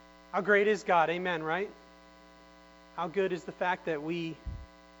How great is God? Amen, right? How good is the fact that we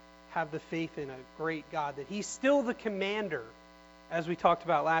have the faith in a great God, that He's still the commander, as we talked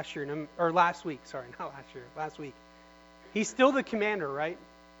about last year, or last week, sorry, not last year, last week. He's still the commander, right?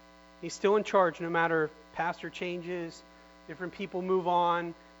 He's still in charge no matter if pastor changes, different people move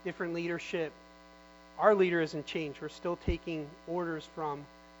on, different leadership. Our leader hasn't changed. We're still taking orders from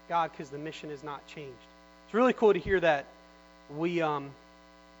God because the mission has not changed. It's really cool to hear that we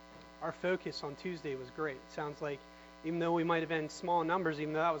our focus on Tuesday was great. It sounds like even though we might have been small numbers,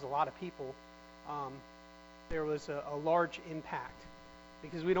 even though that was a lot of people, um, there was a large impact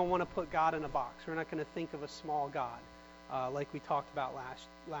because we don't want to put God in a box. We're not going to think of a small God like we talked about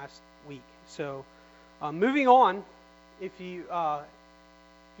last week. So moving on, if you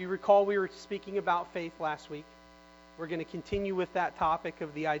recall, we were speaking about faith last week. We're going to continue with that topic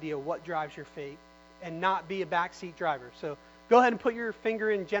of the idea of what drives your faith and not be a backseat driver. So go ahead and put your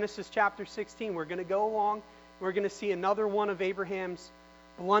finger in Genesis chapter 16. We're going to go along. We're going to see another one of Abraham's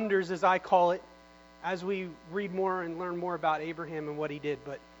blunders, as I call it, as we read more and learn more about Abraham and what he did.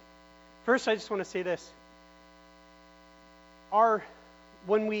 But first, I just want to say this.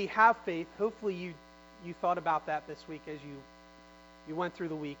 When we have faith, hopefully you thought about that this week as you went through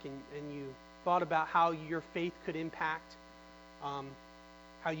the week and you thought about how your faith could impact,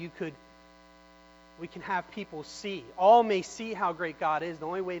 how we can have people see. All may see how great God is. The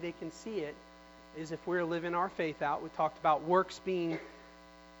only way they can see it is if we're living our faith out. We talked about works being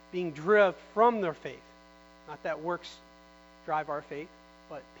driven from their faith. Not that works drive our faith,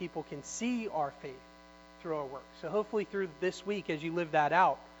 but people can see our faith through our work. So hopefully through this week, as you live that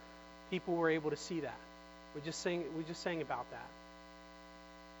out, people were able to see that. We just sang about that.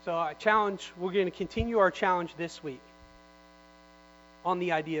 So we're going to continue our challenge this week on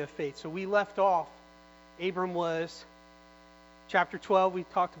the idea of faith. So we left off, chapter 12, we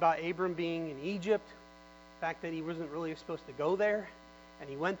talked about Abram being in Egypt, the fact that he wasn't really supposed to go there, and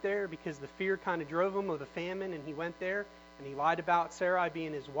he went there because the fear kind of drove him of the famine, and he went there, and he lied about Sarai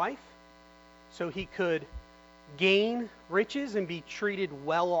being his wife, so he could gain riches and be treated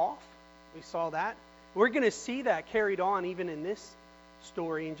well off. We saw that. We're going to see that carried on even in this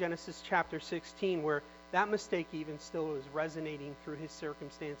story in Genesis chapter 16, where that mistake even still is resonating through his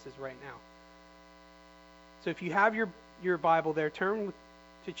circumstances right now. So if you have your Bible there, turn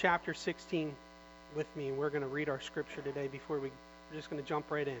to chapter 16 with me, and we're going to read our scripture today we're just going to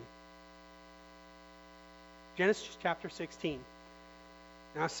jump right in. Genesis chapter 16.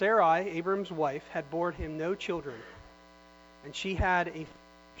 Now Sarai, Abram's wife, had borne him no children, and she had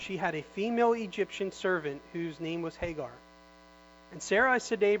a female Egyptian servant whose name was Hagar. And Sarai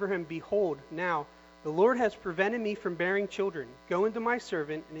said to Abraham, Behold, now the Lord has prevented me from bearing children. Go into my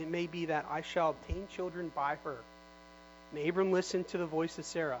servant, and it may be that I shall obtain children by her. And Abram listened to the voice of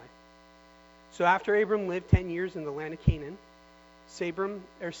Sarai. So after Abram lived 10 years in the land of Canaan,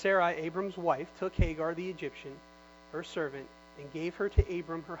 Sarai, Abram's wife, took Hagar the Egyptian, her servant, and gave her to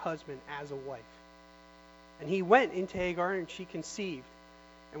Abram her husband as a wife. And he went into Hagar, and she conceived.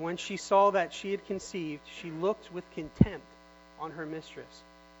 And when she saw that she had conceived, she looked with contempt on her mistress.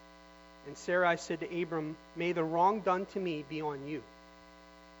 And Sarai said to Abram, May the wrong done to me be on you.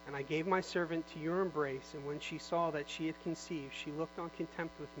 And I gave my servant to your embrace, and when she saw that she had conceived, she looked on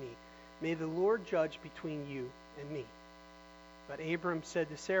contempt with me. May the Lord judge between you and me. But Abram said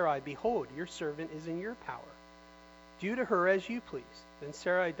to Sarai, Behold, your servant is in your power. Do to her as you please. Then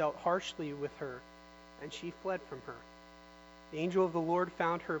Sarai dealt harshly with her, and she fled from her. The angel of the Lord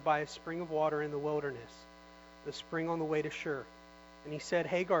found her by a spring of water in the wilderness, the spring on the way to Shur. And he said,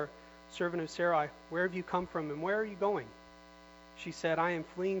 Hagar, servant of Sarai, where have you come from, and where are you going? She said, I am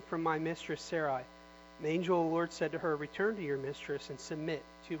fleeing from my mistress Sarai. And the angel of the Lord said to her, Return to your mistress and submit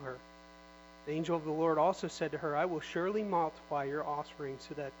to her. The angel of the Lord also said to her, I will surely multiply your offspring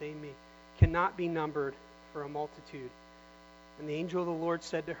so that they cannot be numbered for a multitude. And the angel of the Lord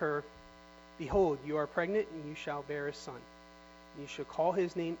said to her, Behold, you are pregnant, and you shall bear a son. And you shall call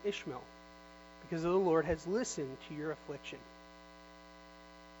his name Ishmael, because the Lord has listened to your affliction.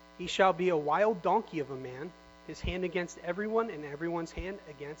 He shall be a wild donkey of a man, his hand against everyone, and everyone's hand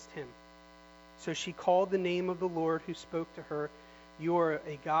against him. So she called the name of the Lord who spoke to her, You are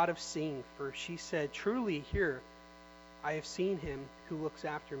a God of seeing. For she said, Truly here I have seen him who looks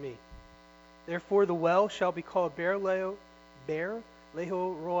after me. Therefore the well shall be called Beer Lahai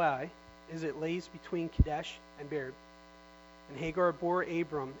Roi, as it lays between Kadesh and Bered. And Hagar bore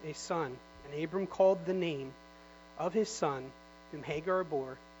Abram a son, and Abram called the name of his son, whom Hagar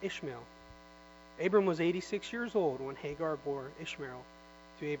bore, Ishmael. Abram was 86 years old when Hagar bore Ishmael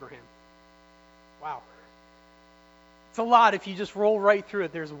to Abraham. Wow. It's a lot if you just roll right through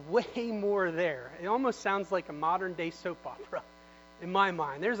it. There's way more there. It almost sounds like a modern day soap opera in my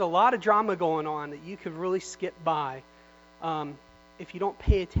mind. There's a lot of drama going on that you could really skip by if you don't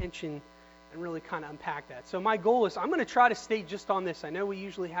pay attention and really kind of unpack that. So my goal is I'm going to try to stay just on this. I know we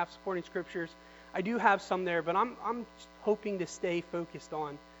usually have supporting scriptures. I do have some there, but I'm hoping to stay focused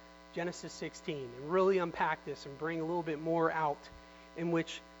on Genesis 16 and really unpack this and bring a little bit more out, in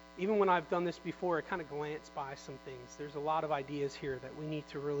which even when I've done this before, I kind of glance by some things. There's a lot of ideas here that we need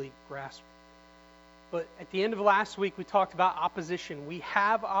to really grasp. But at the end of last week, we talked about opposition. We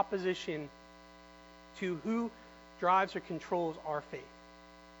have opposition to who drives or controls our faith.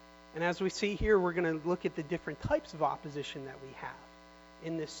 And as we see here, we're going to look at the different types of opposition that we have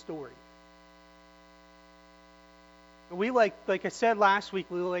in this story. We like I said last week,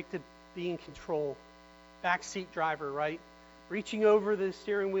 we like to be in control. Backseat driver, right? Reaching over the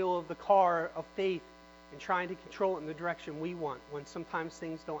steering wheel of the car of faith and trying to control it in the direction we want, when sometimes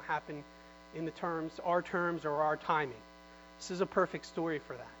things don't happen in our terms or our timing. This is a perfect story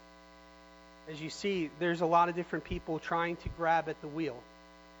for that. As you see, there's a lot of different people trying to grab at the wheel.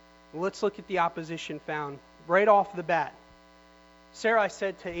 Well, let's look at the opposition found right off the bat. Sarai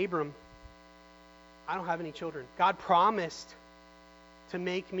said to Abram, I don't have any children. God promised to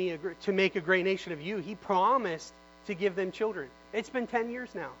make a great nation of you. He promised to give them children. It's been 10 years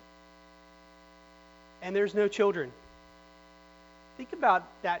now. And there's no children. Think about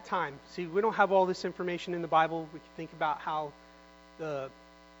that time. See, we don't have all this information in the Bible. We can think about how the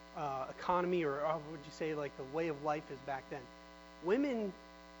economy, or would you say like the way of life is back then. Women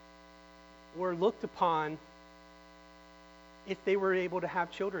were looked upon if they were able to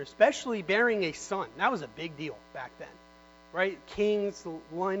have children, especially bearing a son. That was a big deal back then, right? Kings,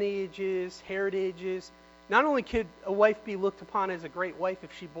 lineages, heritages. Not only could a wife be looked upon as a great wife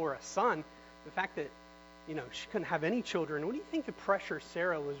if she bore a son, the fact that, she couldn't have any children. What do you think the pressure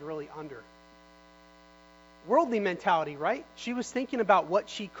Sarah was really under? Worldly mentality, right? She was thinking about what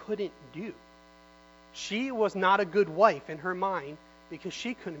she couldn't do. She was not a good wife in her mind because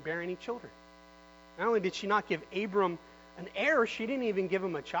she couldn't bear any children. Not only did she not give Abram an heir, she didn't even give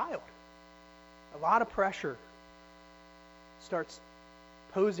him a child. A lot of pressure starts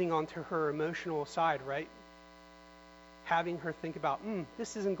posing onto her emotional side, right? Having her think about,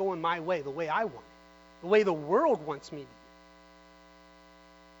 this isn't going my way, the way I want it, the way the world wants me to do.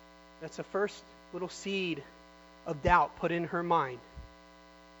 That's the first little seed of doubt put in her mind.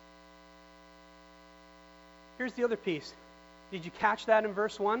 Here's the other piece. Did you catch that in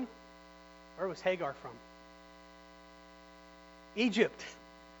verse 1? Where was Hagar from? Egypt.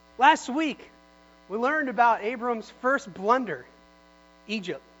 Last week, we learned about Abram's first blunder,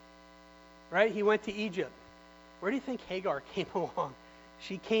 Egypt. Right? He went to Egypt. Where do you think Hagar came along?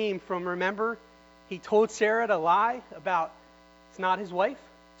 She came from, remember, he told Sarah to lie about it's not his wife,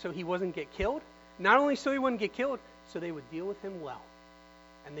 so he wouldn't get killed. Not only so he wouldn't get killed, so they would deal with him well.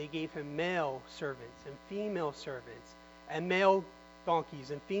 And they gave him male servants and female servants, and male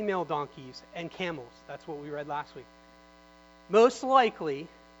donkeys and female donkeys and camels. That's what we read last week. Most likely,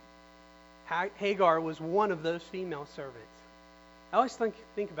 Hagar was one of those female servants. I always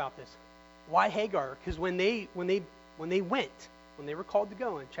think about this. Why Hagar? Because when they were called to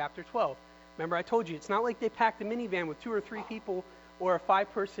go in chapter 12, remember I told you, it's not like they packed a minivan with 2 or 3 people or a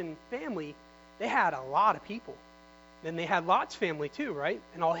 5-person family. They had a lot of people. Then they had Lot's family too, right?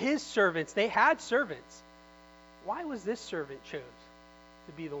 And all his servants, they had servants. Why was this servant chose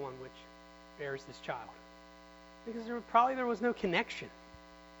to be the one which bears this child? Because there was no connection.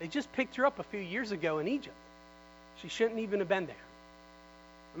 They just picked her up a few years ago in Egypt. She shouldn't even have been there.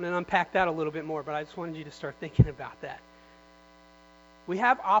 I'm going to unpack that a little bit more, but I just wanted you to start thinking about that. We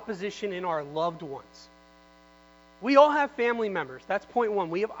have opposition in our loved ones. We all have family members. That's point one.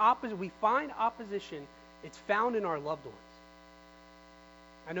 We find opposition. It's found in our loved ones.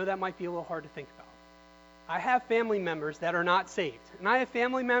 I know that might be a little hard to think about. I have family members that are not saved, and I have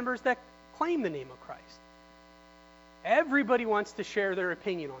family members that claim the name of Christ. Everybody wants to share their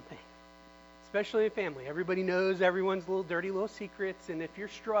opinion on things, especially in family. Everybody knows everyone's dirty little secrets, and if you're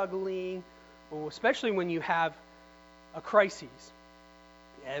struggling, well, especially when you have a crisis,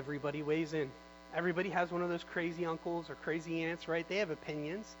 everybody weighs in. Everybody has one of those crazy uncles or crazy aunts, right? They have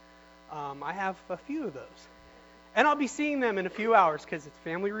opinions. I have a few of those. And I'll be seeing them in a few hours because it's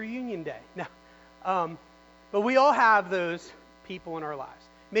family reunion day. No. But we all have those people in our lives.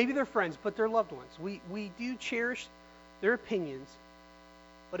 Maybe they're friends, but they're loved ones. We do cherish their opinions.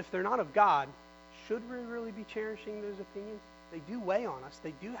 But if they're not of God, should we really be cherishing those opinions? They do weigh on us.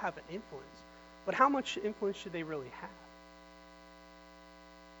 They do have an influence. But how much influence should they really have?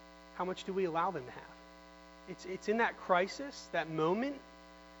 How much do we allow them to have? It's in that crisis, that moment.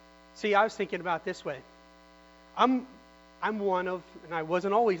 See, I was thinking about it this way. I'm one of, and I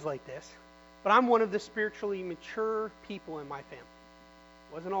wasn't always like this, but I'm one of the spiritually mature people in my family.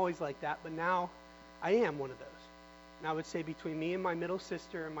 Wasn't always like that, but now I am one of those. And I would say between me and my middle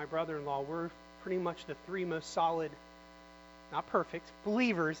sister and my brother-in-law, we're pretty much the three most solid, not perfect,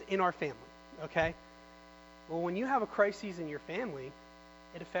 believers in our family, okay? Well, when you have a crisis in your family,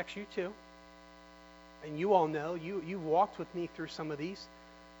 it affects you too. And you all know, you've walked with me through some of these.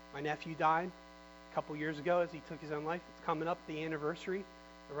 My nephew died a couple years ago as he took his own life. It's coming up, the anniversary,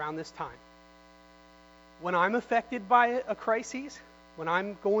 around this time. When I'm affected by a crisis, when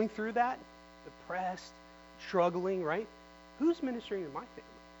I'm going through that, depressed, struggling, right? Who's ministering to my family?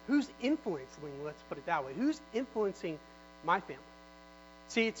 Who's influencing, let's put it that way, who's influencing my family?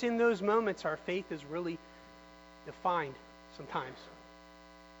 See, it's in those moments our faith is really defined sometimes.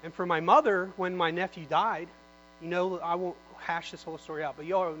 And for my mother, when my nephew died, you know, I won't hash this whole story out, but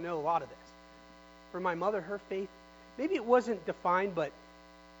you all know a lot of this. For my mother, her faith, maybe it wasn't defined, but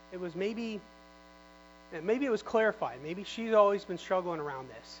it was maybe it was clarified. Maybe she's always been struggling around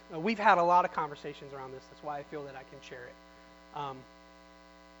this. We've had a lot of conversations around this. That's why I feel that I can share it.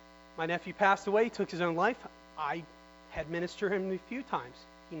 My nephew passed away, took his own life. I had ministered him a few times.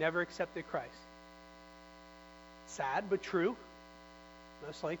 He never accepted Christ. Sad, but true.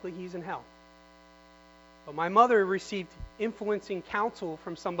 Most likely he's in hell. But my mother received influencing counsel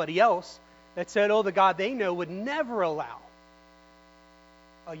from somebody else that said, oh, the God they know would never allow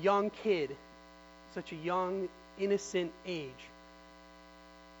a young kid, such a young, innocent age,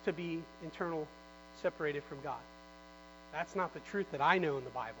 to be eternal separated from God. That's not the truth that I know in the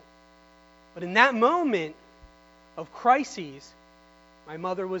Bible. But in that moment of crises, my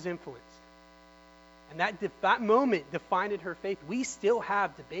mother was influenced. And that moment defined her faith. We still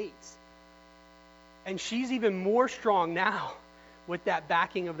have debates. And she's even more strong now with that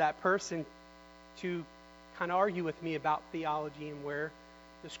backing of that person to kind of argue with me about theology and where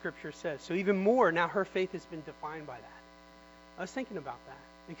the scripture says. So even more, now her faith has been defined by that. I was thinking about that.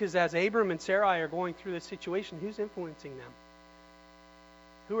 Because as Abram and Sarai are going through this situation, who's influencing them?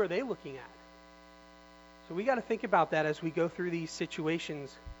 Who are they looking at? So we got to think about that as we go through these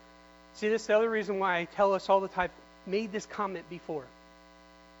situations. See, this is the other reason why I tell us all the time, made this comment before.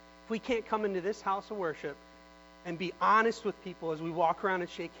 If we can't come into this house of worship and be honest with people as we walk around and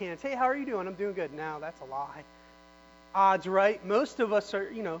shake hands, hey, how are you doing? I'm doing good. No, that's a lie. Odds, right? Most of us are,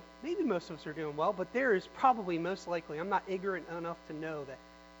 maybe most of us are doing well, but there is probably most likely, I'm not ignorant enough to know that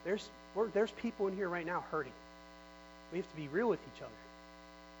there's people in here right now hurting. We have to be real with each other.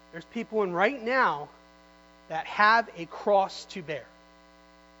 There's people in right now that have a cross to bear.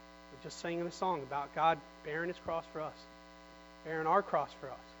 We just sang in a song about God bearing his cross for us, bearing our cross for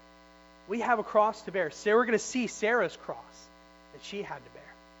us. We have a cross to bear. So we're going to see Sarah's cross that she had to bear.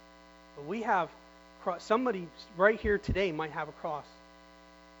 But we have somebody right here today might have a cross.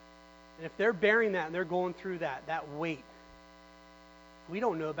 And if they're bearing that and they're going through that weight, we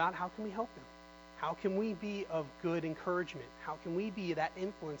don't know about, how can we help them? How can we be of good encouragement? How can we be that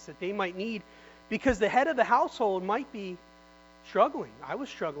influence that they might need? Because the head of the household might be struggling. I was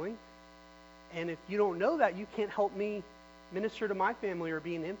struggling. And if you don't know that, you can't help me minister to my family or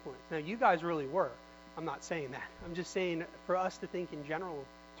be an influence. Now, you guys really were. I'm not saying that. I'm just saying for us to think in general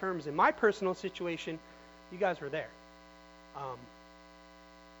terms. In my personal situation, you guys were there.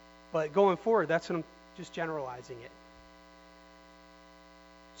 But going forward, that's what I'm just generalizing it.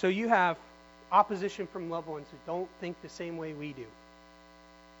 So you have opposition from loved ones who don't think the same way we do.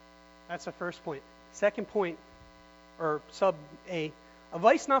 That's the first point. Second point, or sub A,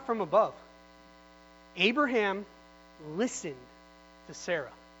 advice not from above. Abraham listened to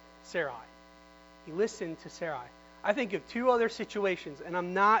Sarai. He listened to Sarai. I think of two other situations, and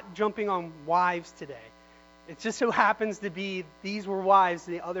I'm not jumping on wives today. It just so happens to be these were wives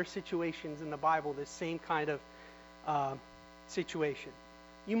in the other situations in the Bible, this same kind of situation.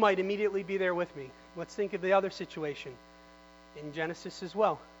 You might immediately be there with me. Let's think of the other situation in Genesis as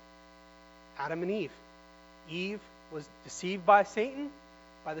well. Adam and Eve. Eve was deceived by Satan,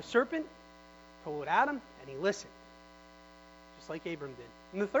 by the serpent, told Adam, and he listened, just like Abram did.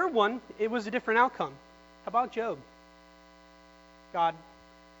 And the third one, it was a different outcome. How about Job?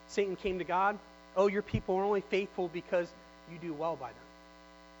 Satan came to God. Oh, your people are only faithful because you do well by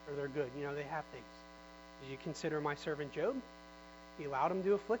them. Or they're good. They have things. Did you consider my servant Job? He allowed him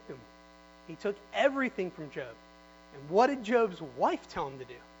to afflict him. He took everything from Job. And what did Job's wife tell him to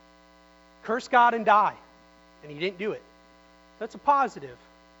do? Curse God and die. And he didn't do it. That's a positive.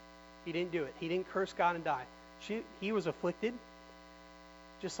 He didn't do it. He didn't curse God and die. He was afflicted,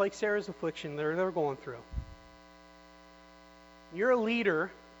 just like Sarah's affliction they're going through. You're a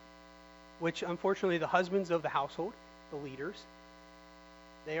leader, which unfortunately the husbands of the household, the leaders,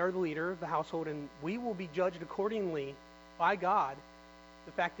 they are the leader of the household, and we will be judged accordingly by God,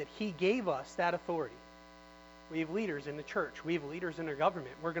 the fact that he gave us that authority. We have leaders in the church. We have leaders in our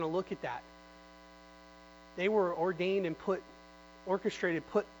government. We're going to look at that. They were ordained and orchestrated,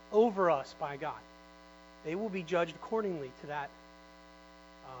 put over us by God. They will be judged accordingly to that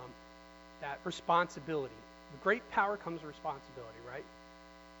responsibility. With great power comes responsibility, right?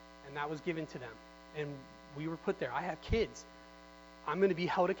 And that was given to them. And we were put there. I have kids. I'm going to be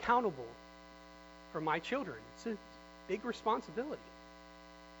held accountable for my children. It's a big responsibility.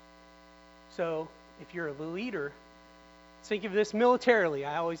 So if you're a leader, think of this militarily.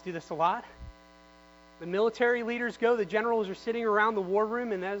 I always do this a lot. The military leaders go, the generals are sitting around the war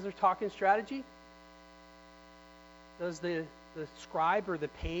room, and as they're talking strategy, does the scribe or the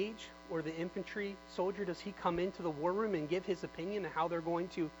page or the infantry soldier, does he come into the war room and give his opinion on how they're going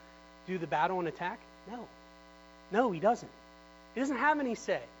to do the battle and attack? No, he doesn't. He doesn't have any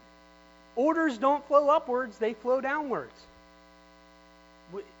say. Orders don't flow upwards, they flow downwards.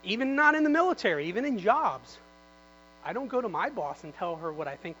 Even not in the military, even in jobs. I don't go to my boss and tell her what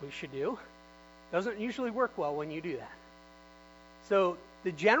I think we should do. Doesn't usually work well when you do that. So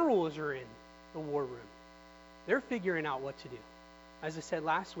the generals are in the war room. They're figuring out what to do. As I said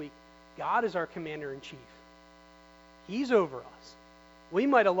last week, God is our commander-in-chief. He's over us. We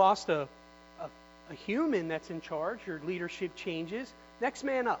might have lost a human that's in charge, or leadership changes. Next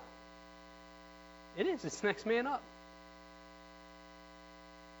man up. It's next man up.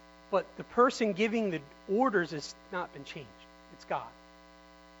 But the person giving the orders has not been changed. It's God.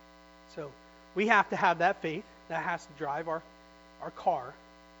 So we have to have that faith. That has to drive our car.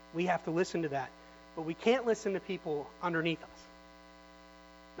 We have to listen to that. But we can't listen to people underneath us.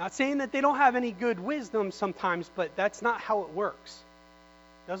 Not saying that they don't have any good wisdom sometimes, but that's not how it works.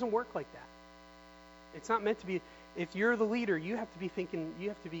 It doesn't work like that. It's not meant to be. If you're the leader, you have to be thinking, you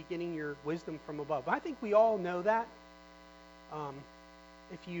have to be getting your wisdom from above. I think we all know that.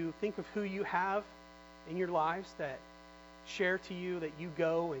 If you think of who you have in your lives that share to you, that you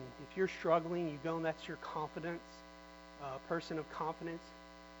go, and if you're struggling, you go, and that's your confidence, person of confidence.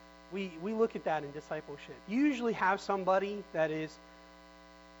 We look at that in discipleship. You usually have somebody that is,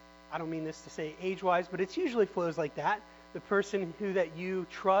 I don't mean this to say age-wise, but it usually flows like that. The person who that you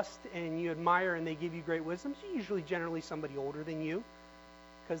trust and you admire and they give you great wisdom is usually generally somebody older than you,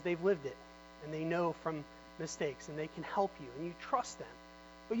 because they've lived it and they know from mistakes and they can help you and you trust them.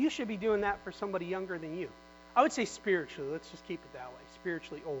 But you should be doing that for somebody younger than you. I would say spiritually. Let's just keep it that way.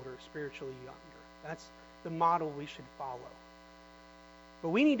 Spiritually older, spiritually younger. That's the model we should follow. But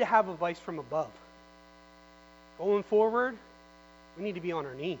we need to have a voice from above. Going forward, we need to be on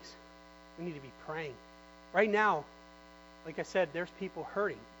our knees. We need to be praying. Right now, like I said, there's people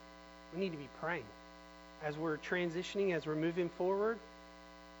hurting. We need to be praying. As we're transitioning, as we're moving forward,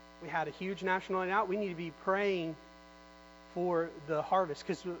 we had a huge national night out. We need to be praying for the harvest,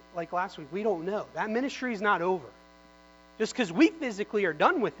 because like last week, we don't know. That ministry is not over. Just because we physically are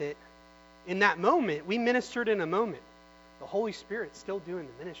done with it, in that moment, we ministered in a moment. The Holy Spirit's still doing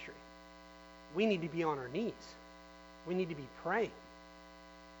the ministry. We need to be on our knees. We need to be praying.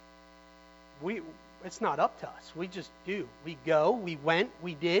 It's not up to us. We just do. We go, we went,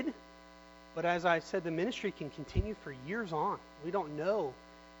 we did. But as I said, the ministry can continue for years on. We don't know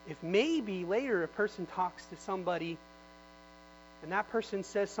if maybe later a person talks to somebody and that person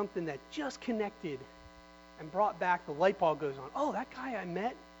says something that just connected and brought back, the light bulb goes on. Oh, that guy I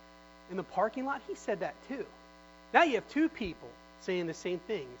met in the parking lot, he said that too. Now you have two people saying the same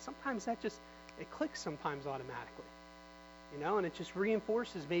thing. Sometimes it clicks sometimes automatically. And it just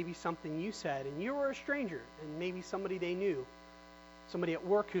reinforces maybe something you said, and you were a stranger, and maybe somebody they knew, somebody at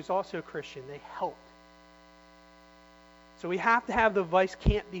work who's also a Christian, they helped. So we have to have the voice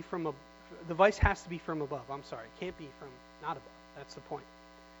the voice has to be from above. I'm sorry, it can't be from not above. That's the point.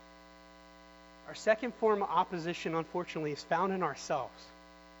 Our second form of opposition, unfortunately, is found in ourselves.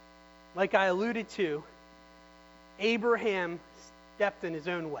 Like I alluded to, Abraham stepped in his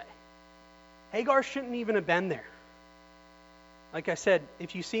own way. Hagar shouldn't even have been there. Like I said,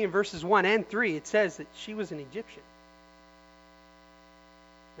 if you see in verses 1 and 3, it says that she was an Egyptian.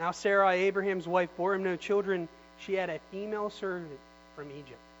 Now Sarai, Abraham's wife, bore him no children. She had a female servant from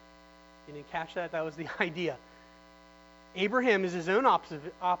Egypt. You didn't catch that? That was the idea. Abraham is his own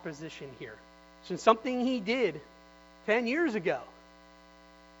opposition here. Since something he did 10 years ago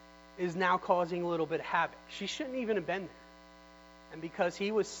is now causing a little bit of havoc. She shouldn't even have been there. And because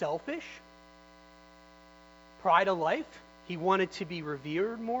he was selfish, pride of life, he wanted to be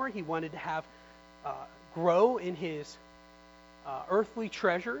revered more. He wanted to have grow in his earthly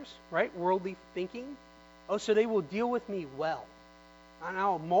treasures, right? Worldly thinking. Oh, so they will deal with me well. And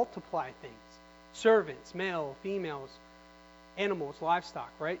I'll multiply things. Servants, male, females, animals, livestock,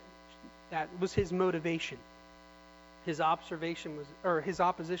 right? That was his motivation. His opposition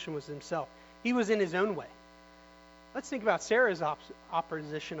was himself. He was in his own way. Let's think about Sarah's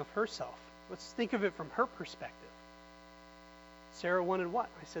opposition of herself. Let's think of it from her perspective. Sarah wanted what?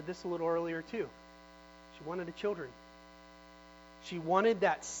 I said this a little earlier too. She wanted a children. She wanted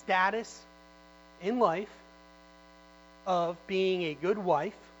that status in life of being a good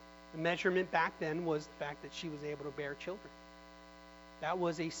wife. The measurement back then was the fact that she was able to bear children. That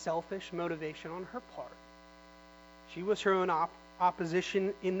was a selfish motivation on her part. She was her own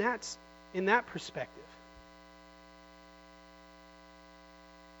opposition in that perspective.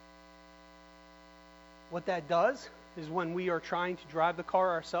 What that does is when we are trying to drive the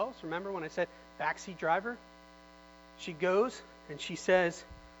car ourselves, remember when I said backseat driver? She goes and she says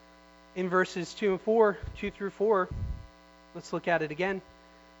in verses 2 through 4, let's look at it again.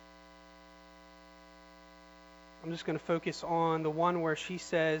 I'm just going to focus on the one where she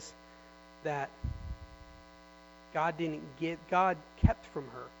says that God kept from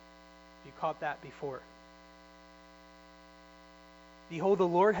her. You caught that before. Behold, the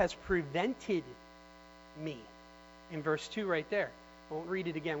Lord has prevented me. In verse 2 right there. I won't read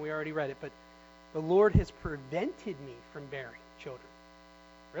it again. We already read it. But the Lord has prevented me from bearing children.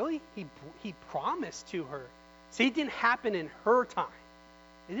 Really? He promised to her. See, it didn't happen in her time.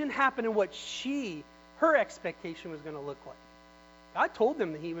 It didn't happen in what her expectation was going to look like. God told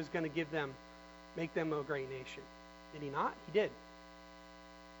them that he was going to make them a great nation. Did he not? He did.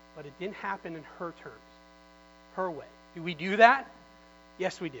 But it didn't happen in her terms, her way. Do we do that?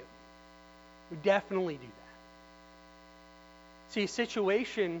 Yes, we do. We definitely do that. See, a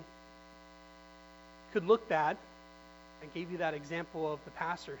situation could look bad. I gave you that example of the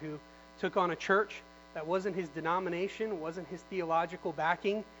pastor who took on a church that wasn't his denomination, wasn't his theological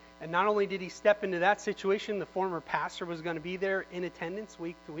backing. And not only did he step into that situation, the former pastor was going to be there in attendance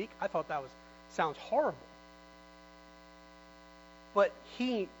week to week. I thought that sounds horrible. But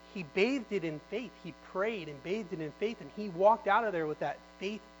he bathed it in faith. He prayed and bathed it in faith, and he walked out of there with that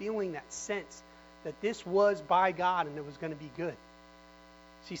faith feeling, that sense that this was by God and it was going to be good.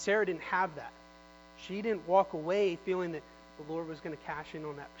 See, Sarah didn't have that. She didn't walk away feeling that the Lord was going to cash in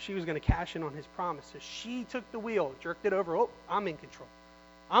on that. She was going to cash in on his promises. She took the wheel, jerked it over. Oh, I'm in control.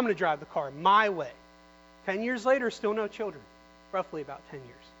 I'm going to drive the car my way. 10 years later, still no children. Roughly about 10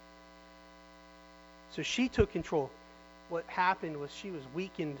 years. So she took control. What happened was she was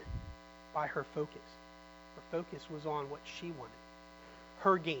weakened by her focus. Her focus was on what she wanted.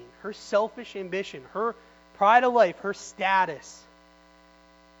 Her gain, her selfish ambition, her pride of life, her status.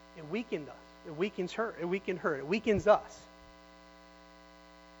 It weakened us. It weakens her. It weakened her. It weakens us.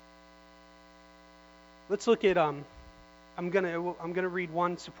 Let's look at I'm gonna read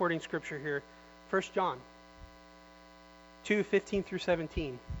one supporting scripture here. 1 John 2:15 through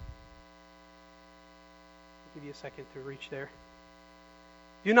 17. I'll give you a second to reach there.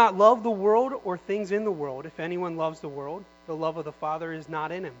 Do not love the world or things in the world. If anyone loves the world, the love of the Father is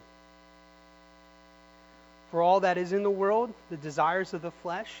not in him. For all that is in the world, the desires of the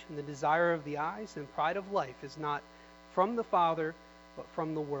flesh and the desire of the eyes and pride of life is not from the Father, but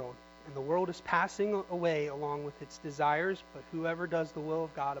from the world. And the world is passing away along with its desires, but whoever does the will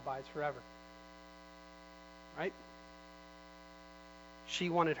of God abides forever. Right? She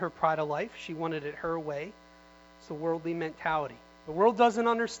wanted her pride of life. She wanted it her way. It's the worldly mentality. The world doesn't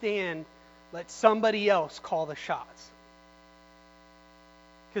understand, let somebody else call the shots.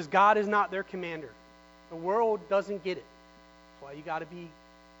 Because God is not their commander. The world doesn't get it. That's why you got to be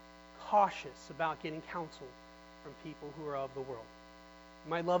cautious about getting counsel from people who are of the world. You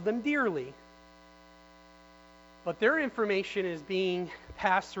might love them dearly, but their information is being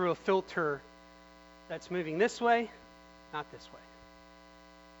passed through a filter that's moving this way, not this way.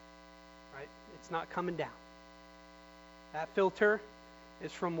 Right? It's not coming down. That filter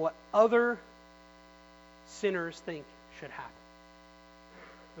is from what other sinners think should happen.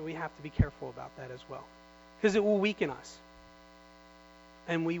 And we have to be careful about that as well. Because it will weaken us.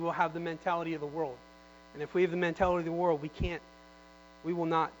 And we will have the mentality of the world. And if we have the mentality of the world, we will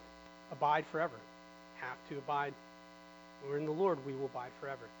not abide forever. Have to abide. When we're in the Lord, we will abide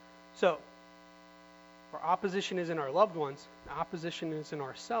forever. So, our opposition is in our loved ones. The opposition is in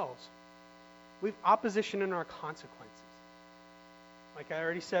ourselves. We have opposition in our consequences. Like I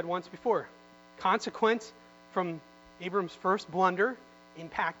already said once before, consequence from Abram's first blunder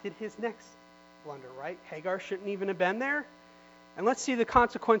impacted his next blunder, right? Hagar shouldn't even have been there. And let's see the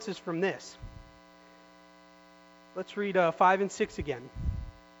consequences from this. Let's read 5 and 6 again.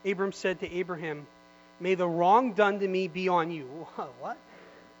 Abram said to Abraham, "May the wrong done to me be on you." What?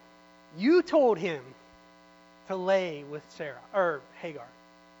 You told him to lay with Sarah or Hagar.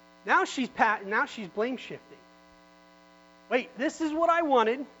 Now she's blame shifting. Wait, this is what I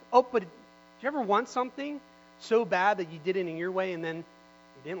wanted. Oh, but did you ever want something so bad that you did it in your way and then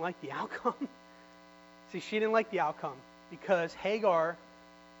you didn't like the outcome? See, she didn't like the outcome because Hagar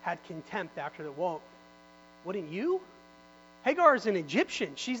had contempt after the, well, wouldn't you? Hagar is an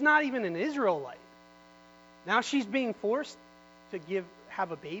Egyptian. She's not even an Israelite. Now she's being forced to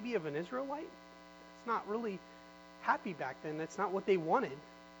have a baby of an Israelite? It's not really happy back then. That's not what they wanted.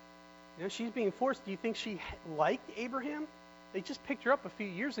 You know, she's being forced. Do you think she liked Abraham? They just picked her up a few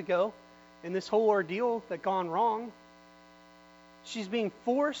years ago in this whole ordeal that gone wrong. She's being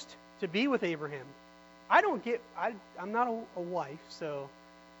forced to be with Abraham. I'm not a wife, so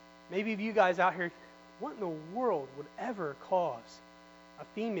maybe of you guys out here, what in the world would ever cause a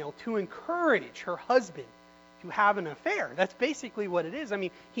female to encourage her husband to have an affair? That's basically what it is. I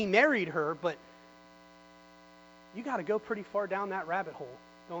mean, he married her, but you got to go pretty far down that rabbit hole,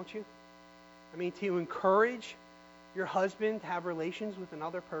 don't you? I mean, to encourage your husband to have relations with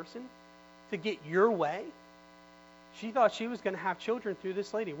another person, to get your way. She thought she was going to have children through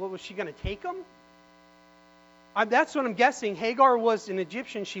this lady. What, was she going to take them? That's what I'm guessing. Hagar was an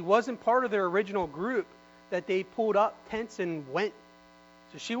Egyptian. She wasn't part of their original group that they pulled up tents and went.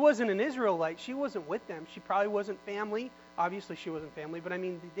 So she wasn't an Israelite. She wasn't with them. She probably wasn't family. Obviously she wasn't family, but I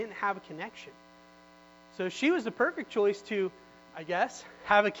mean, they didn't have a connection. So she was the perfect choice to, I guess,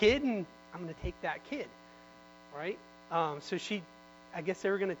 have a kid, and I'm going to take that kid, right? So I guess they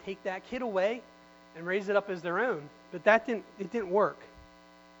were going to take that kid away and raise it up as their own. But it didn't work.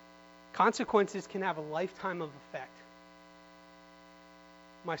 Consequences can have a lifetime of effect.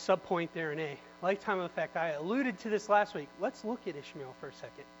 My subpoint there in A, lifetime of effect. I alluded to this last week. Let's look at Ishmael for a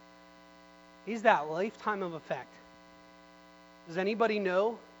second. He's that lifetime of effect. Does anybody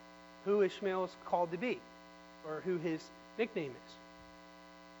know who Ishmael is called to be, or who his nickname is?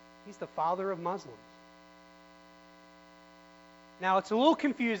 He's the father of Muslims. Now, it's a little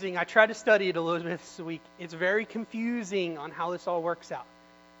confusing. I tried to study it a little bit this week. It's very confusing on how this all works out.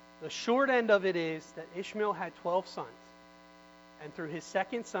 The short end of it is that Ishmael had 12 sons. And through his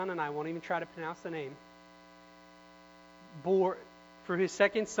second son, and I won't even try to pronounce the name, through his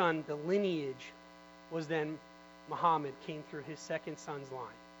second son, the lineage was then Muhammad came through his second son's line.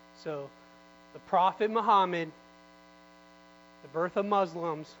 So the Prophet Muhammad, the birth of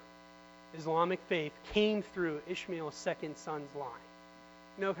Muslims, Islamic faith, came through Ishmael's second son's line.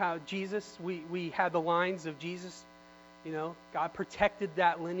 You know how Jesus, we had the lines of Jesus, you know, God protected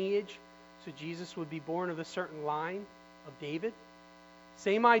that lineage so Jesus would be born of a certain line of David.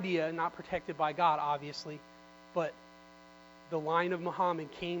 Same idea, not protected by God, obviously, but the line of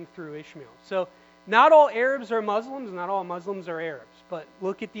Muhammad came through Ishmael. So not all Arabs are Muslims, not all Muslims are Arabs, but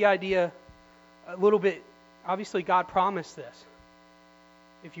look at the idea a little bit. Obviously, God promised this.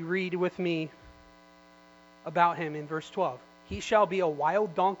 If you read with me about him in verse 12, he shall be a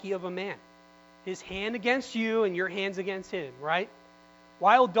wild donkey of a man. His hand against you and your hands against him, right?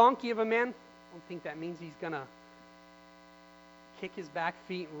 Wild donkey of a man, I don't think that means he's going to kick his back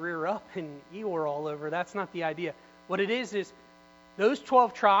feet and rear up and Eeyore all over. That's not the idea. What it is those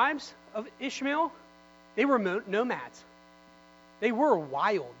 12 tribes of Ishmael, they were nomads. They were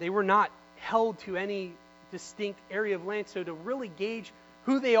wild. They were not held to any distinct area of land. So to really gauge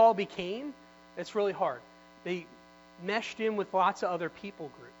who they all became, it's really hard. They meshed in with lots of other people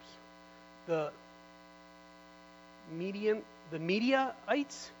groups. The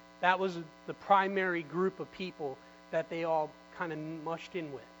Mediaites, that was the primary group of people that they all kind of mushed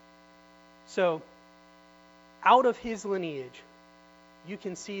in with. So out of his lineage, you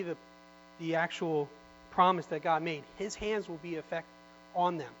can see the actual promise that God made. His hands will be effect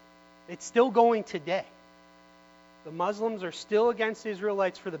on them. It's still going today. The Muslims are still against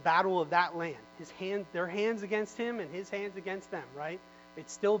Israelites for the battle of that land. Their hands against him and his hands against them, right?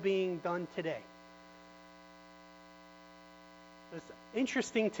 It's still being done today. It's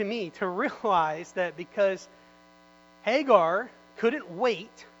interesting to me to realize that because Hagar couldn't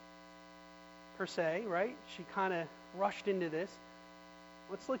wait, per se, right? She kind of rushed into this.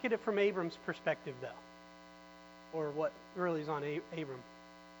 Let's look at it from Abram's perspective, though. Or what really is on Abram.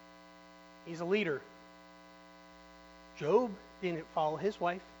 He's a leader. Job didn't follow his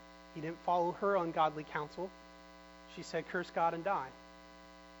wife. He didn't follow her ungodly counsel. She said, curse God and die.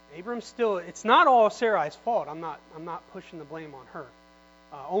 Abram still, it's not all Sarai's fault. I'm not pushing the blame on her,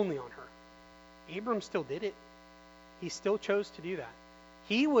 only on her. Abram still did it. He still chose to do that.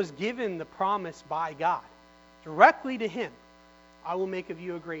 He was given the promise by God. directly to him, I will make of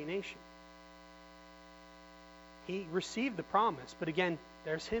you a great nation. He received the promise, but again,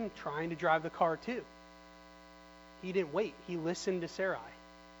 there's him trying to drive the car too. He didn't wait. He listened to Sarai.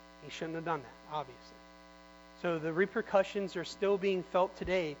 He shouldn't have done that, obviously. So the repercussions are still being felt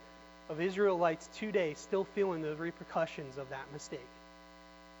today of Israelites today still feeling the repercussions of that mistake.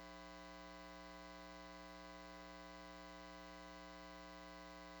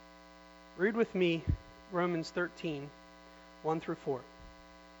 Read with me Romans 13, 1 through 4.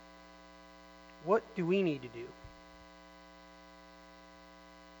 What do we need to do?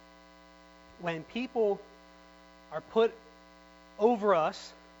 When people are put over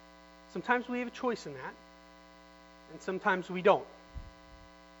us, sometimes we have a choice in that, and sometimes we don't.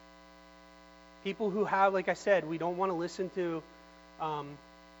 People who have, like I said, we don't want to listen to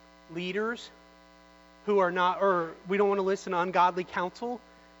leaders who are not, or we don't want to listen to ungodly counsel.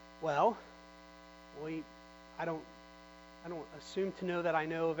 Well, I don't assume to know that I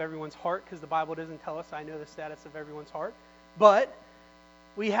know of everyone's heart, because the Bible doesn't tell us I know the status of everyone's heart. But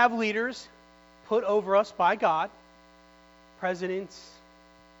we have leaders put over us by God, presidents,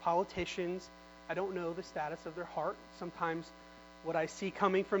 politicians. I don't know the status of their heart. Sometimes what I see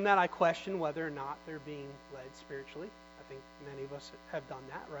coming from that, I question whether or not they're being led spiritually. I think many of us have done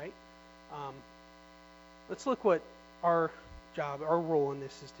that, right? Let's look what our job, our role in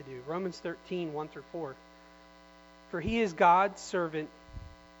this is to do. Romans 13, 1 through 4. For he is God's servant.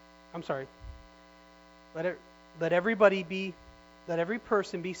 Let every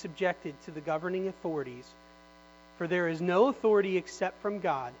person be subjected to the governing authorities. For there is no authority except from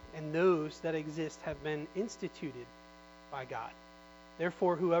God, and those that exist have been instituted by God.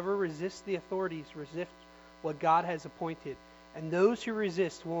 Therefore, whoever resists the authorities resists what God has appointed, and those who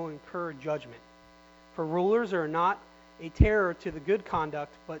resist will incur judgment. For rulers are not a terror to the good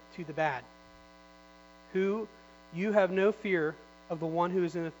conduct, but to the bad. Who you have no fear of the one who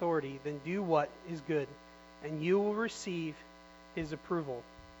is in authority, then do what is good, and you will receive his approval.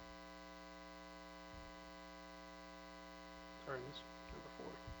 Sorry, this is number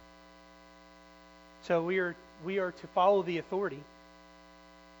 4. So we are to follow the authority,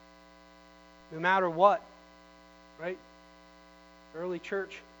 no matter what, right? Early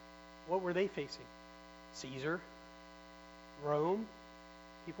church, what were they facing? Caesar, Rome,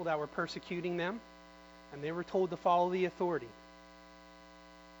 people that were persecuting them, and they were told to follow the authority.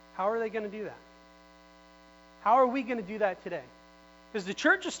 How are they going to do that? How are we going to do that today? Because the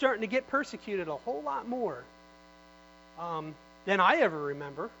church is starting to get persecuted a whole lot more than I ever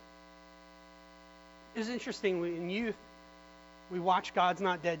remember. It's interesting, in youth, we watch God's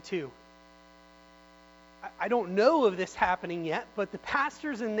Not Dead too. I don't know of this happening yet, but the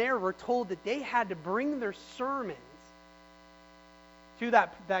pastors in there were told that they had to bring their sermons to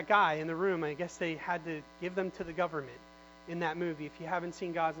that guy in the room. I guess they had to give them to the government in that movie. If you haven't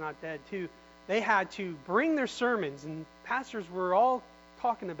seen God's Not Dead too, they had to bring their sermons, and pastors were all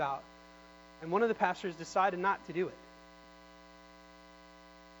talking about. And one of the pastors decided not to do it.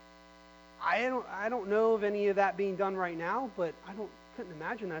 I don't know of any of that being done right now, but couldn't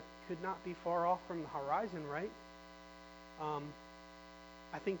imagine that could not be far off from the horizon, right?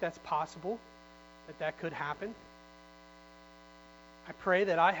 I think that's possible, that could happen. I pray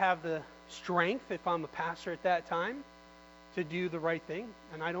that I have the strength, if I'm a pastor at that time, to do the right thing.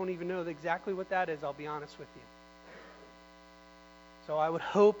 And I don't even know exactly what that is, I'll be honest with you. So I would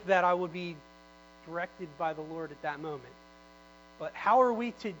hope that I would be directed by the Lord at that moment. But how are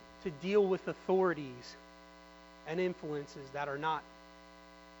we to deal with authorities and influences that are not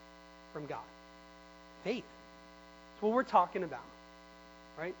from God? Faith. That's what we're talking about,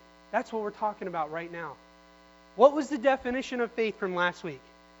 right? That's what we're talking about right now. What was the definition of faith from last week?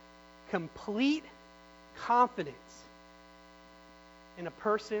 Complete confidence in a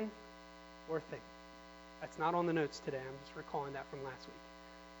person or thing. That's not on the notes today. I'm just recalling that from last week.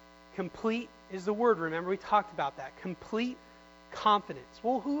 Complete is the word. Remember, we talked about that. Complete confidence.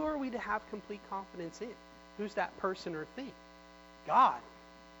 Well, who are we to have complete confidence in? Who's that person or thing? God.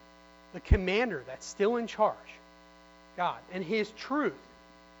 The commander that's still in charge. God. And his truth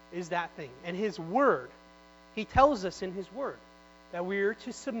is that thing. And his word. He tells us in his word that we are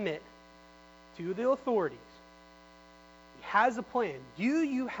to submit to the authorities. He has a plan. Do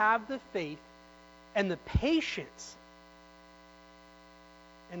you have the faith and the patience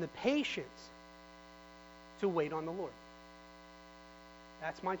to wait on the Lord?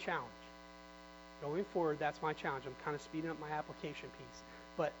 That's my challenge. Going forward, that's my challenge. I'm kind of speeding up my application piece.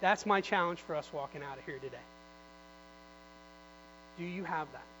 But that's my challenge for us walking out of here today. Do you have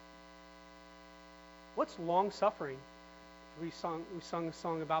that? What's long suffering? We sung a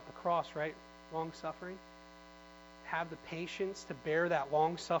song about the cross, right? Long suffering. have the patience to bear that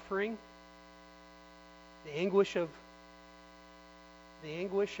long suffering, the anguish and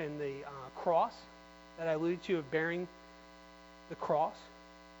the cross that I alluded to, of bearing the cross.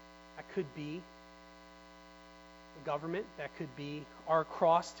 That could be the government. That could be our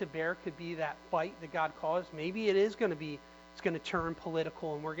cross to bear. Could be that fight that God caused. Maybe it is going to be, it's going to turn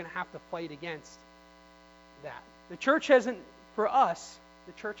political, and we're going to have to fight against that. The church hasn't had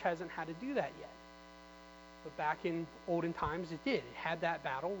to do that yet. But back in olden times, it did. It had that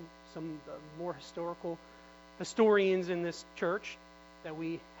battle. Some of the more historians in this church that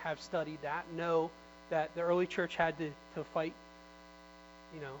we have studied that know that the early church had to fight.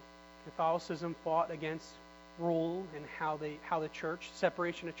 Catholicism fought against rule and how the church,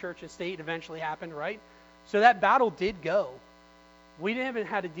 separation of church and state eventually happened, right? So that battle did go. We haven't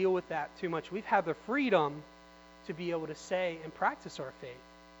had to deal with that too much. We've had the freedom to be able to say and practice our faith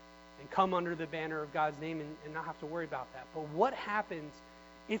and come under the banner of God's name and not have to worry about that. But what happens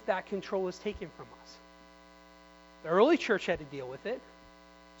if that control is taken from us? The early church had to deal with it.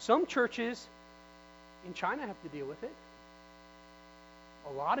 Some churches in China have to deal with it.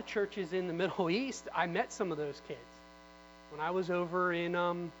 A lot of churches in the Middle East, I met some of those kids. When I was over in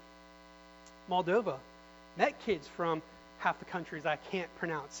Moldova, met kids from half the countries I can't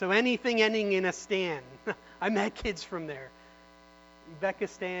pronounce. So anything ending in a stan, I met kids from there.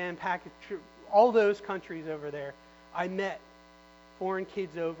 Uzbekistan, Pakistan, all those countries over there. I met foreign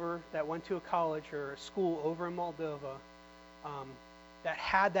kids over that went to a college or a school over in Moldova that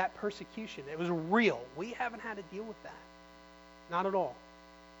had that persecution. It was real. We haven't had to deal with that. Not at all.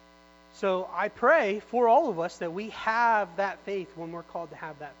 So I pray for all of us that we have that faith when we're called to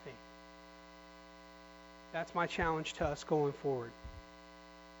have that faith. That's my challenge to us going forward.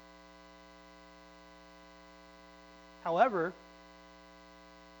 However,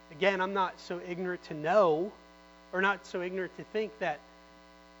 again, I'm not so ignorant to know, or not so ignorant to think that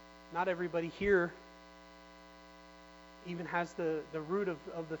not everybody here even has the root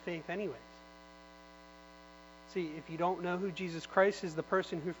of the faith anyways. See, if you don't know who Jesus Christ is, the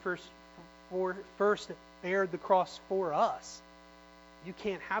person who first bared the cross for us, you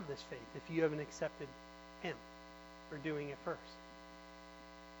can't have this faith if you haven't accepted Him for doing it first.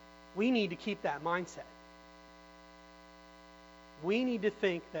 We need to keep that mindset. We need to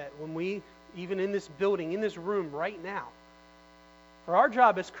think that when we, even in this building, in this room right now, for our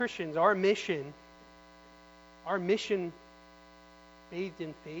job as Christians, our mission bathed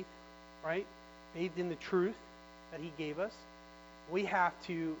in faith, right? Bathed in the truth that He gave us. We have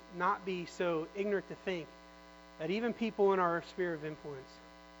to not be so ignorant to think that even people in our sphere of influence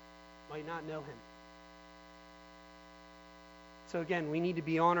might not know Him. So again, we need to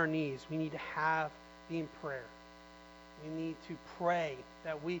be on our knees. We need to be in prayer. We need to pray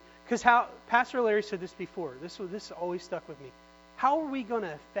that because how Pastor Larry said this before. This always stuck with me. How are we going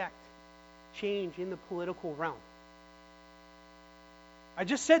to affect change in the political realm? I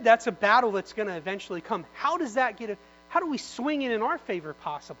just said that's a battle that's going to eventually come. How does that how do we swing it in our favor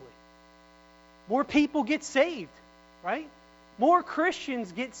possibly? More people get saved, right? More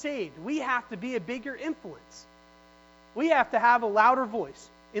Christians get saved. We have to be a bigger influence. We have to have a louder voice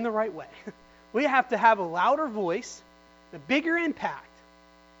in the right way. We have to have a louder voice, a bigger impact.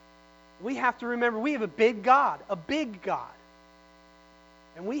 We have to remember we have a big God.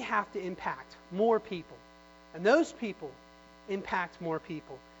 And we have to impact more people. And those people impact more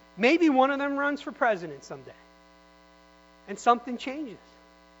people. Maybe one of them runs for president someday. And something changes.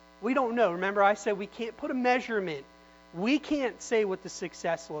 We don't know. Remember, I said we can't put a measurement. We can't say what the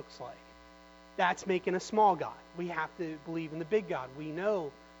success looks like. That's making a small God. We have to believe in the big God. We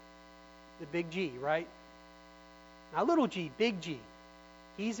know the big G, right? Not little g, big G.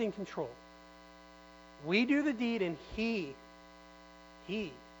 He's in control. We do the deed and He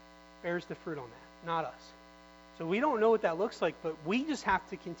bears the fruit on that, not us. So we don't know what that looks like, but we just have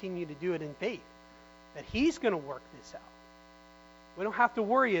to continue to do it in faith, that He's going to work this out. We don't have to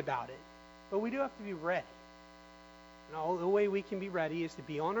worry about it, but we do have to be ready. And the way we can be ready is to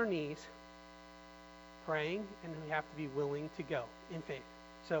be on our knees, praying, and we have to be willing to go in faith.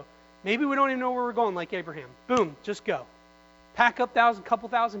 So maybe we don't even know where we're going like Abraham. Boom, just go. Pack up couple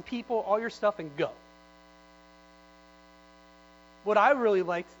thousand people, all your stuff, and go. What I really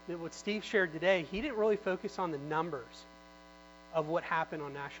liked, what Steve shared today, he didn't really focus on the numbers of what happened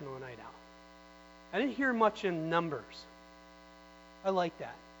on National Night Out. I didn't hear much in numbers. I like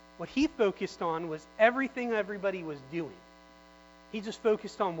that. What he focused on was everything everybody was doing. He just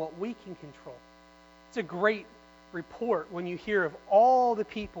focused on what we can control. It's a great report when you hear of all the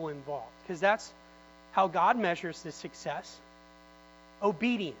people involved, because that's how God measures the success.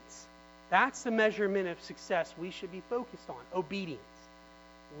 Obedience. That's the measurement of success we should be focused on. Obedience.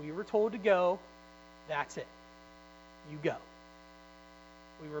 We were told to go, that's it. You go.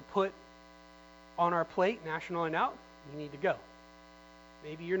 We were put on our plate, National Night Out, you need to go.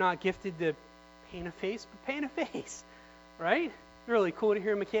 Maybe you're not gifted to paint a face, but paint a face, right? Really cool to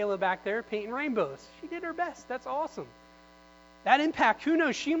hear Michaela back there painting rainbows. She did her best. That's awesome. That impact, who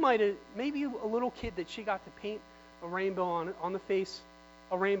knows, she might have, maybe a little kid that she got to paint a rainbow on the face,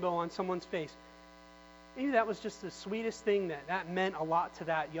 a rainbow on someone's face. Maybe that was just the sweetest thing that meant a lot to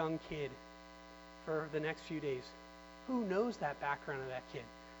that young kid for the next few days. Who knows that background of that kid?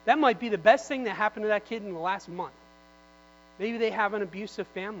 That might be the best thing that happened to that kid in the last month. Maybe they have an abusive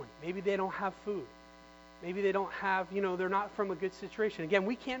family. Maybe they don't have food. Maybe they don't have, they're not from a good situation. Again,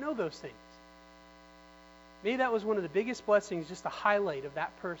 we can't know those things. Maybe that was one of the biggest blessings, just a highlight of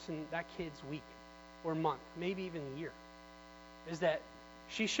that person, that kid's week or month, maybe even year, is that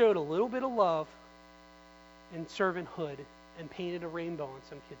she showed a little bit of love and servanthood and painted a rainbow on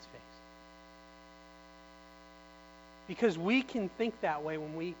some kid's face. Because we can think that way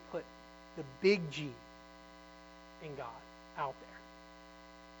when we put the big G in God out there.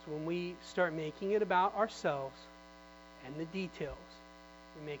 So when we start making it about ourselves and the details,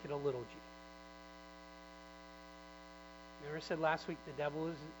 we make it a little g. Remember I said last week the devil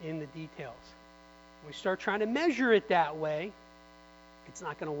is in the details. When we start trying to measure it that way, it's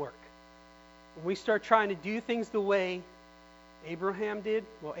not going to work. When we start trying to do things the way Abraham did,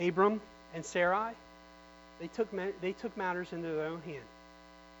 Abram and Sarai, they took matters into their own hand.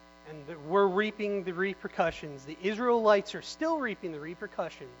 And we're reaping the repercussions. The Israelites are still reaping the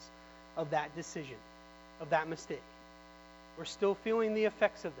repercussions of that decision, of that mistake. We're still feeling the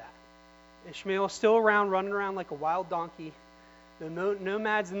effects of that. Ishmael is still around, running around like a wild donkey. The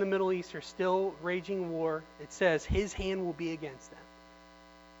nomads in the Middle East are still raging war. It says his hand will be against them.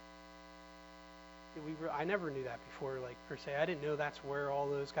 I never knew that before, per se. I didn't know that's where all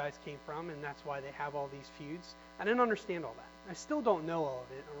those guys came from, and that's why they have all these feuds. I didn't understand all that. I still don't know all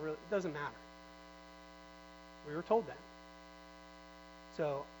of it. It doesn't matter. We were told that.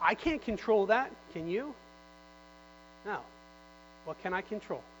 So I can't control that. Can you? No. What can I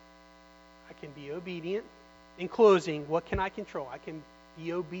control? I can be obedient. In closing, what can I control? I can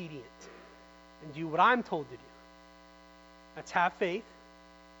be obedient and do what I'm told to do. Let's have faith.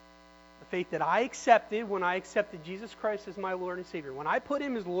 The faith that I accepted when I accepted Jesus Christ as my Lord and Savior. When I put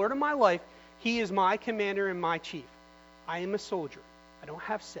Him as Lord of my life, He is my commander and my chief. I am a soldier. I don't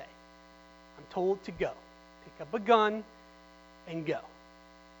have say. I'm told to go. Pick up a gun and go.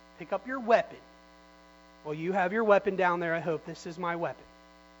 Pick up your weapon. Well, you have your weapon down there, I hope. This is my weapon.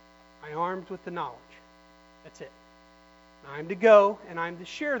 I'm armed with the knowledge. That's it. I'm to go, and I'm to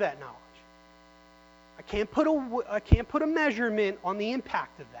share that knowledge. I can't put a measurement on the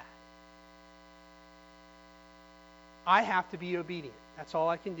impact of that. I have to be obedient. That's all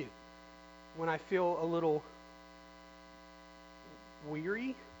I can do. When I feel a little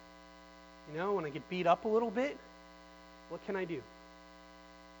weary, when I get beat up a little bit, what can I do?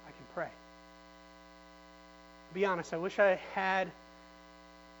 I can pray. To be honest, I wish I had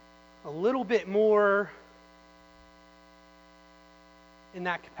a little bit more in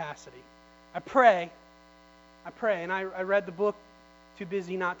that capacity. I pray, and I read the book, Too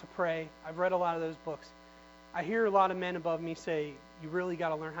Busy Not to Pray. I've read a lot of those books. I hear a lot of men above me say, you really got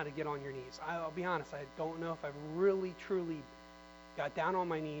to learn how to get on your knees. I'll be honest, I don't know if I've really, truly got down on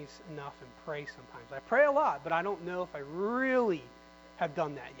my knees enough and pray sometimes. I pray a lot, but I don't know if I really have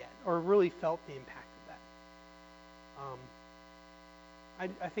done that yet or really felt the impact of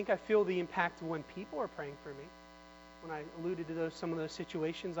that. I think I feel the impact when people are praying for me. When I alluded to some of those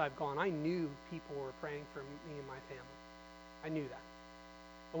situations I've gone, I knew people were praying for me and my family. I knew that.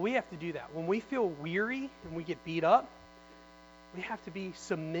 But we have to do that. When we feel weary and we get beat up, we have to be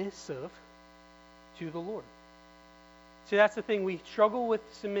submissive to the Lord. See, that's the thing. We struggle with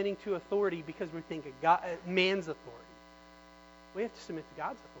submitting to authority because we think of man's authority. We have to submit to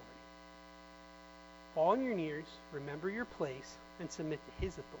God's authority. Fall on your knees, remember your place, and submit to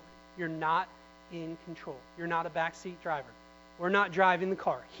His authority. You're not in control. You're not a backseat driver. We're not driving the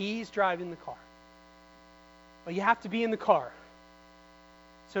car. He's driving the car. But you have to be in the car.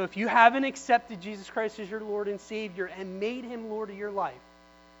 So if you haven't accepted Jesus Christ as your Lord and Savior and made Him Lord of your life,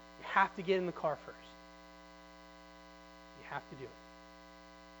 you have to get in the car first. You have to do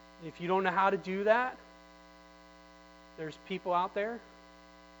it. If you don't know how to do that, there's people out there.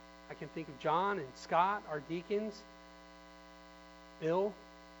 I can think of John and Scott, our deacons, Bill.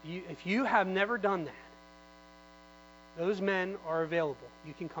 If you have never done that, those men are available.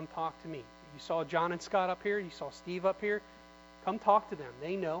 You can come talk to me. You saw John and Scott up here. You saw Steve up here. Come talk to them.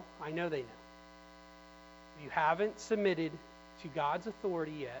 They know. I know they know. If you haven't submitted to God's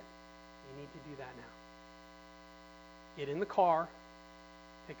authority yet, you need to do that now. Get in the car,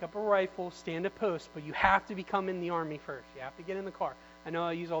 pick up a rifle, stand a post, but you have to become in the army first. You have to get in the car. I know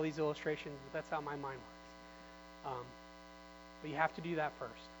I use all these illustrations, but that's how my mind works. But you have to do that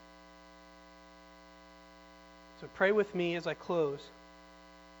first. So pray with me as I close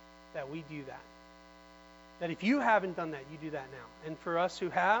that we do that. That if you haven't done that, you do that now. And for us who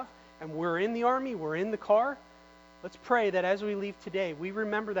have, and we're in the army, we're in the car, let's pray that as we leave today, we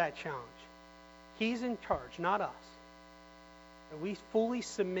remember that challenge. He's in charge, not us. And we fully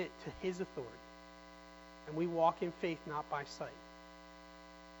submit to His authority. And we walk in faith, not by sight,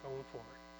 going forward.